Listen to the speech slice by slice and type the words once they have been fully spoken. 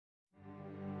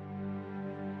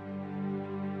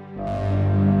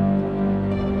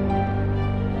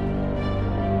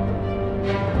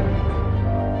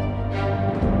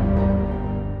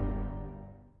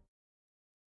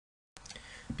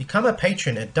Become a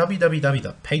patron at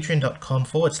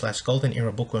www.patreon.com/Golden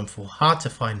Era Bookworm for hard to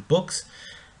find books,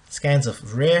 scans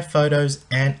of rare photos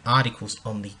and articles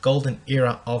on the golden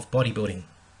era of bodybuilding.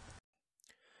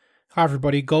 Hi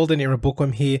everybody, Golden Era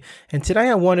Bookworm here, and today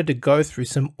I wanted to go through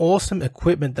some awesome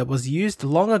equipment that was used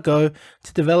long ago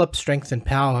to develop strength and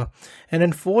power, and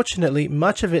unfortunately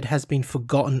much of it has been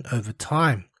forgotten over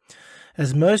time.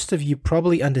 As most of you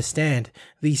probably understand,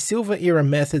 the Silver Era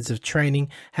methods of training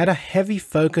had a heavy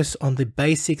focus on the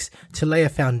basics to lay a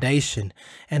foundation,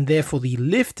 and therefore the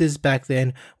lifters back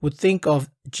then would think of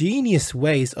genius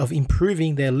ways of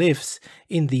improving their lifts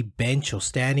in the bench or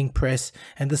standing press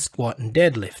and the squat and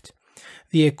deadlift.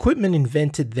 The equipment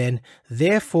invented then,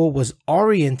 therefore, was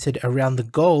oriented around the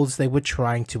goals they were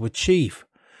trying to achieve.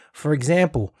 For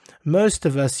example, most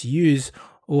of us use,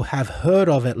 or have heard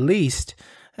of at least,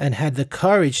 and had the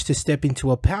courage to step into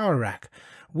a power rack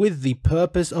with the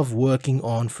purpose of working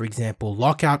on, for example,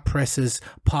 lockout presses,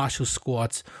 partial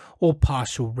squats, or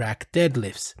partial rack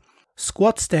deadlifts.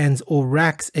 Squat stands or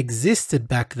racks existed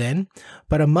back then,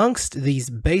 but amongst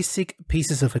these basic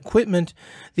pieces of equipment,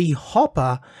 the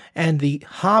Hopper and the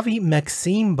Harvey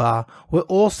Maxime Bar were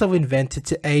also invented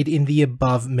to aid in the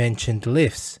above mentioned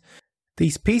lifts.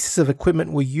 These pieces of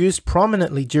equipment were used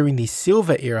prominently during the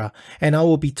Silver Era, and I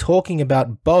will be talking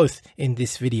about both in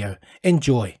this video.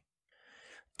 Enjoy!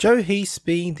 Joe Heese,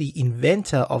 being the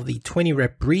inventor of the 20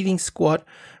 rep breathing squat,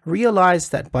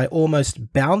 realized that by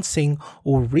almost bouncing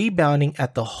or rebounding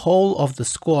at the whole of the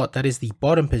squat, that is the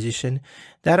bottom position,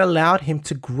 that allowed him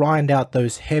to grind out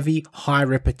those heavy, high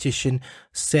repetition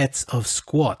sets of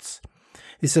squats.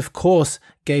 This of course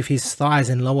gave his thighs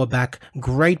and lower back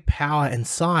great power and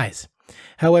size.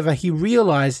 However, he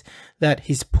realized that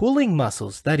his pulling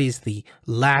muscles, that is the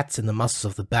lats and the muscles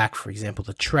of the back, for example,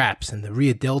 the traps and the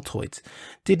rear deltoids,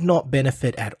 did not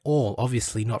benefit at all,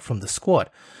 obviously not from the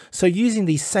squat. So using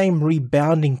the same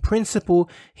rebounding principle,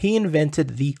 he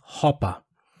invented the Hopper.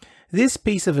 This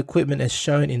piece of equipment, as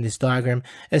shown in this diagram,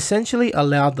 essentially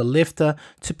allowed the lifter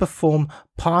to perform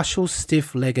partial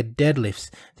stiff-legged deadlifts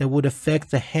that would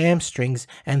affect the hamstrings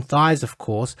and thighs, of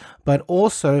course, but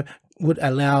also would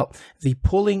allow the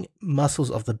pulling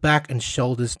muscles of the back and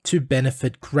shoulders to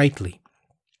benefit greatly.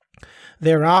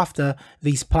 Thereafter,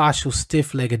 these partial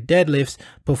stiff-legged deadlifts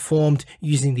performed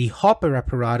using the Hopper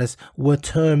apparatus were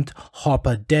termed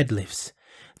Hopper deadlifts.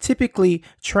 Typically,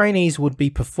 trainees would be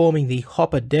performing the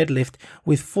Hopper deadlift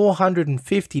with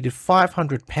 450 to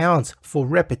 500 pounds for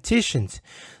repetitions,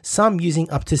 some using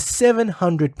up to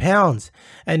 700 pounds,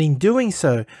 and in doing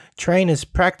so, trainers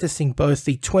practicing both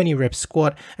the 20 rep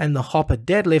squat and the Hopper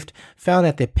deadlift found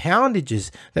that their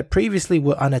poundages that previously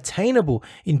were unattainable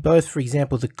in both, for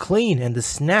example, the clean and the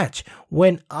snatch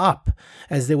went up,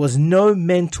 as there was no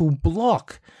mental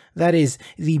block. That is,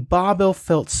 the barbell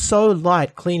felt so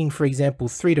light cleaning, for example,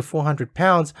 300 to 400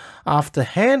 pounds after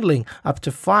handling up to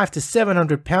 500 to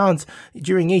 700 pounds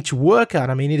during each workout.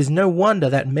 I mean, it is no wonder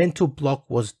that mental block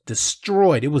was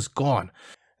destroyed. It was gone.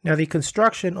 Now, the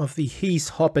construction of the Heese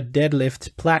Hopper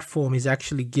deadlift platform is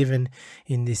actually given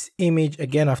in this image.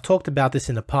 Again, I've talked about this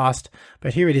in the past,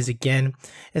 but here it is again.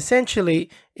 Essentially,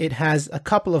 it has a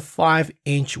couple of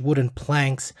 5-inch wooden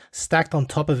planks stacked on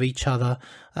top of each other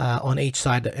on each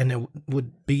side, and it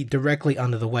would be directly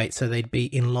under the weight. So they'd be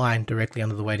in line directly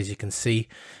under the weight, as you can see,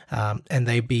 and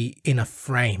they'd be in a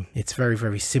frame. It's very,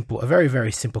 very simple, a very,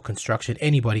 very simple construction.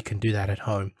 Anybody can do that at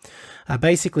home.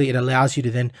 Basically, it allows you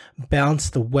to then bounce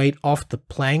the weight off the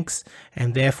planks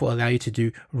and therefore allow you to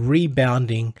do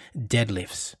rebounding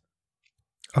deadlifts.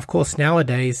 Of course,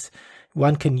 nowadays,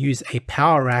 one can use a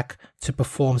power rack to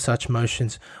perform such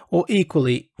motions, or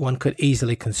equally, one could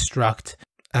easily construct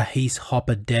a Heese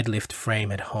Hopper deadlift frame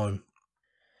at home.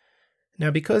 Now,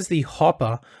 because the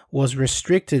Hopper was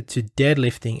restricted to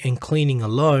deadlifting and cleaning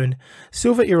alone,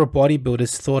 Silver Era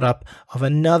bodybuilders thought up of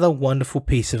another wonderful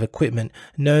piece of equipment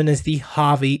known as the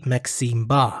Harvey Maxime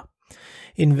Bar.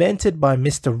 Invented by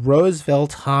Mr.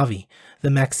 Roosevelt Harvey, the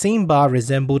Maxime Bar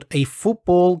resembled a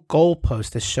football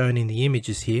goalpost, as shown in the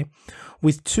images here,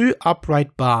 with 2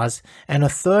 upright bars and a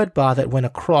third bar that went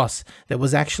across that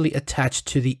was actually attached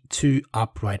to the 2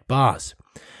 upright bars.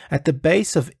 At the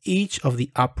base of each of the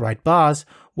upright bars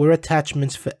were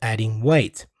attachments for adding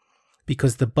weight.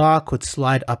 Because the bar could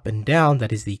slide up and down,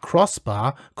 that is, the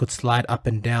crossbar could slide up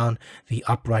and down the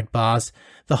upright bars,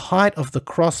 the height of the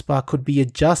crossbar could be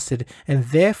adjusted and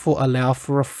therefore allow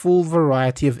for a full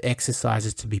variety of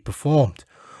exercises to be performed.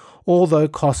 Although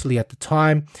costly at the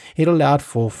time, it allowed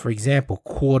for example,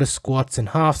 quarter squats and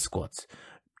half squats,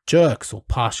 jerks or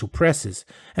partial presses,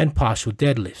 and partial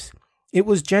deadlifts. It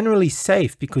was generally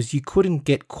safe because you couldn't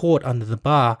get caught under the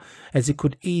bar, as it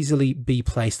could easily be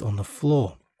placed on the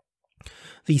floor.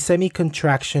 The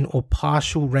semi-contraction or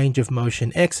partial range of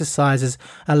motion exercises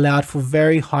allowed for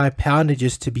very high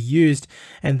poundages to be used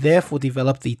and therefore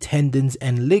developed the tendons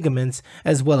and ligaments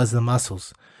as well as the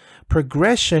muscles.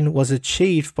 Progression was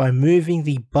achieved by moving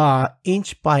the bar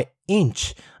inch by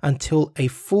inch until a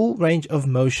full range of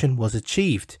motion was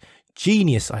achieved.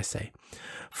 Genius, I say.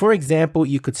 For example,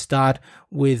 you could start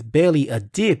with barely a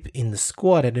dip in the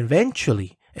squat and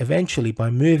eventually by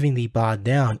moving the bar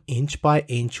down inch by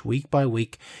inch, week by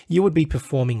week, you would be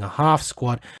performing a half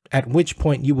squat, at which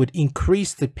point you would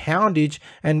increase the poundage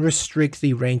and restrict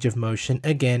the range of motion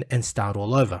again and start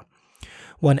all over.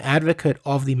 One advocate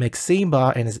of the Maxime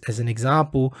Bar, and as an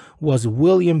example, was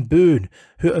William Boone,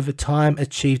 who over time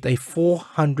achieved a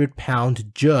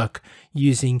 400-pound jerk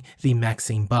using the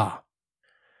Maxime Bar.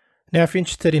 Now, if you're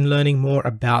interested in learning more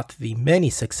about the many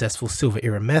successful Silver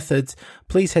Era methods,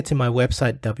 please head to my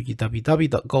website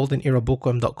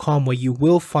www.goldenerabookworm.com, where you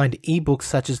will find ebooks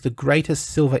such as the Greatest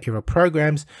Silver Era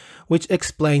Programs, which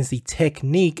explains the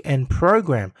technique and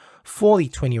program for the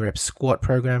 20 rep squat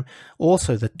program,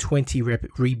 also the 20 rep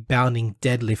rebounding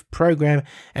deadlift program,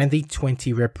 and the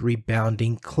 20 rep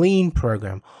rebounding clean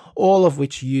program, all of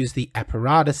which use the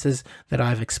apparatuses that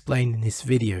I've explained in this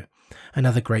video.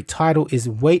 Another great title is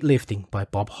Weightlifting by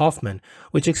Bob Hoffman,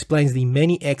 which explains the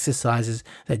many exercises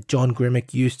that John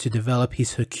Grimmick used to develop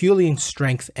his Herculean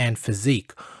strength and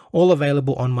physique, all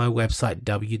available on my website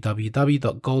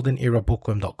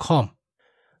www.goldenerabookworm.com.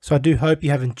 So I do hope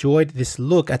you have enjoyed this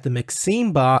look at the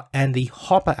Maxime Bar and the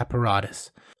Hopper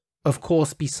Apparatus. Of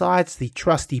course, besides the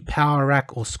trusty power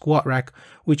rack or squat rack,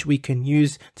 which we can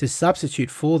use to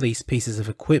substitute for these pieces of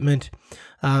equipment,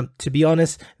 to be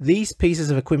honest, these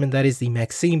pieces of equipment, that is the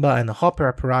Maxime Bar and the Hopper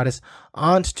Apparatus,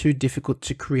 aren't too difficult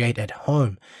to create at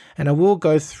home. And I will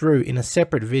go through in a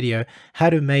separate video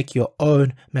how to make your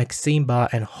own Maxime Bar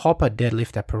and Hopper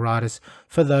deadlift apparatus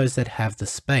for those that have the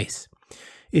space.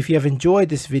 If you have enjoyed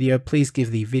this video, please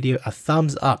give the video a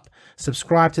thumbs up.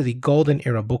 Subscribe to the Golden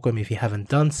Era Bookworm if you haven't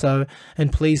done so,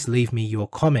 and please leave me your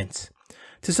comments.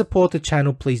 To support the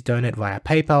channel, please donate via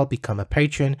PayPal, become a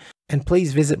patron, and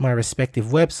please visit my respective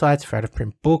websites for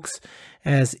out-of-print books,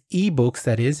 as ebooks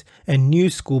that is, and new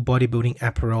school bodybuilding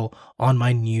apparel on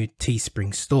my new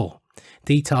Teespring store.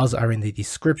 Details are in the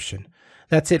description.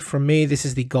 That's it from me. This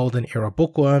is the Golden Era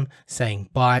Bookworm saying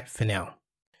bye for now.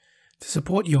 To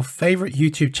support your favorite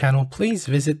YouTube channel, please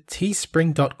visit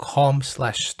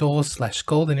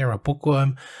teespring.com/store/Golden Era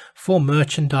Bookworm for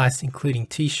merchandise including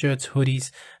t-shirts, hoodies,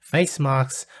 face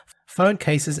masks, phone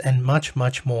cases, and much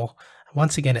more.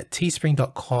 Once again at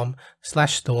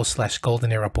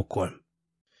teespring.com/store/Golden Era Bookworm.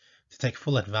 To take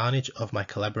full advantage of my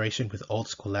collaboration with Old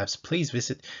School Labs, please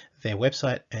visit their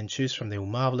website and choose from their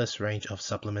marvelous range of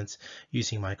supplements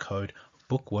using my code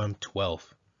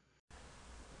BOOKWORM12.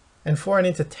 And for an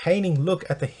entertaining look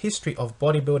at the history of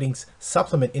bodybuilding's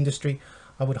supplement industry,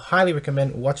 I would highly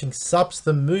recommend watching Subs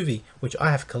the Movie, which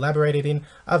I have collaborated in,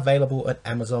 available at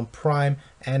Amazon Prime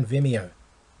and Vimeo.